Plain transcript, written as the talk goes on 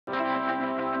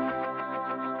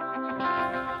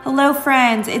Hello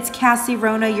friends, it's Cassie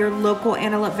Rona, your local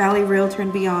Antelope Valley Realtor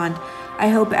and beyond. I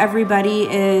hope everybody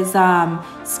is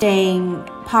staying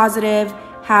positive,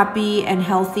 happy, and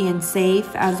healthy and safe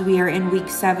as we are in week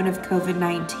 7 of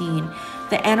COVID-19.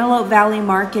 The Antelope Valley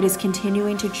market is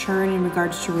continuing to churn in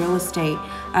regards to real estate.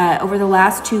 Over the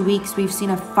last 2 weeks, we've seen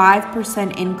a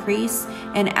 5% increase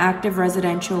in active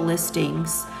residential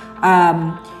listings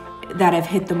that have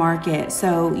hit the market.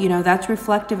 So, that's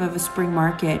reflective of a spring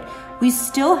market. We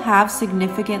still have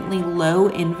significantly low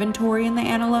inventory in the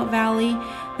Antelope Valley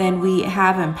than we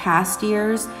have in past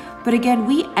years. But again,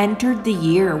 we entered the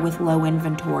year with low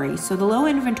inventory. So the low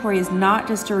inventory is not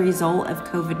just a result of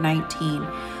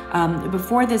COVID-19.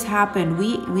 Before this happened,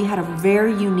 we had a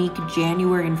very unique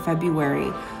January and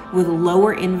February with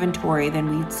lower inventory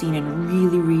than we'd seen in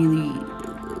really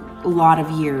a lot of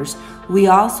years. We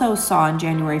also saw in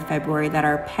January, February that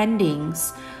our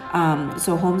pendings,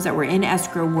 so homes that were in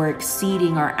escrow, were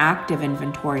exceeding our active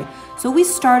inventory. So we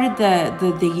started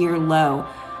the year low.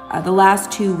 The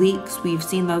last 2 weeks, we've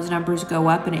seen those numbers go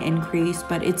up and increase,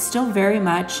 but it's still very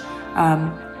much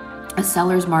a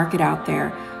seller's market out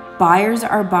there. Buyers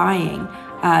are buying.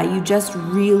 You just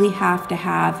really have to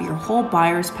have your whole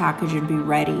buyer's package and be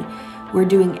ready. We're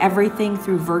doing everything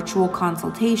through virtual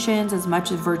consultations, as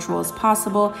much as virtual as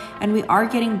possible, and we are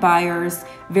getting buyers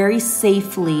very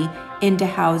safely into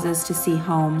houses to see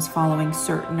homes following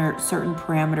certain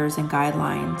parameters and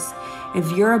guidelines.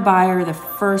 If you're a buyer, the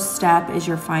first step is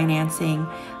your financing.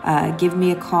 Give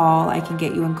me a call. I can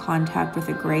get you in contact with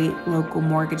a great local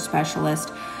mortgage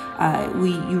specialist.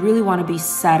 You really want to be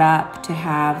set up to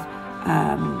have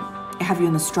you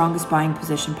in the strongest buying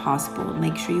position possible.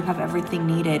 Make sure you have everything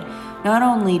needed, not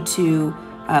only to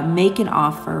make an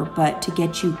offer, but to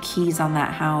get you keys on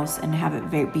that house and have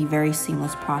it be very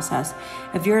seamless process.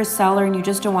 If you're a seller and you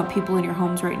just don't want people in your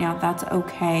homes right now, that's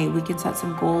okay. We can set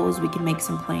some goals, we can make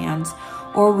some plans,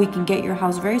 or we can get your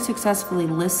house very successfully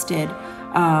listed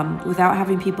without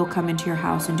having people come into your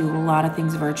house and do a lot of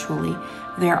things virtually.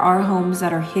 There are homes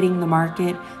that are hitting the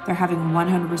market. They're having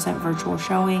 100% virtual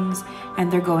showings and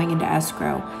they're going into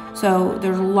escrow. So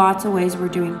there's lots of ways we're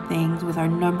doing things, with our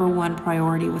number one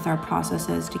priority with our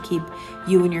processes to keep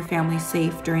you and your family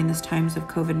safe during these times of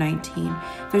COVID-19.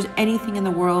 If there's anything in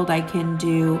the world I can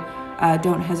do,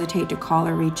 don't hesitate to call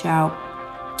or reach out.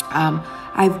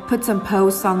 I've put some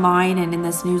posts online and in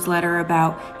this newsletter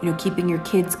about, keeping your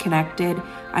kids connected.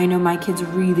 I know my kids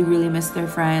really miss their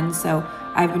friends, so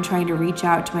I've been trying to reach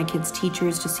out to my kids'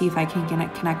 teachers to see if I can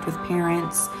connect with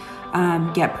parents,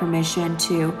 get permission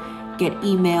to get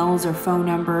emails or phone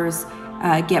numbers,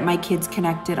 get my kids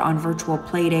connected on virtual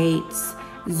play dates,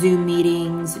 Zoom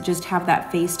meetings, just have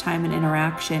that FaceTime and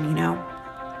interaction,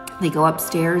 They go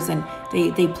upstairs and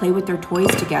they play with their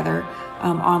toys together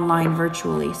online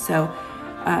virtually. So,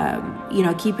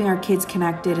 keeping our kids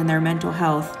connected and their mental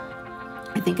health,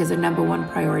 I think, is a number one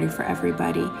priority for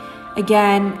everybody.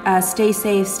 Again, stay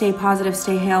safe, stay positive,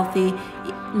 stay healthy.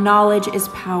 Knowledge is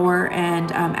power,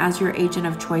 and as your agent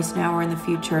of choice now or in the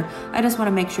future, I just want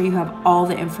to make sure you have all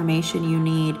the information you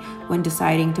need when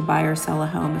deciding to buy or sell a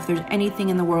home. If there's anything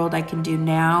in the world I can do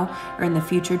now or in the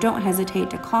future, don't hesitate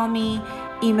to call me,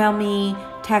 email me,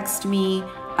 text me.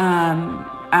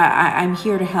 I'm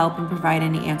here to help and provide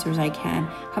any answers I can.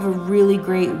 Have a really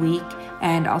great week,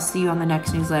 and I'll see you on the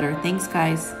next newsletter. Thanks,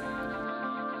 guys.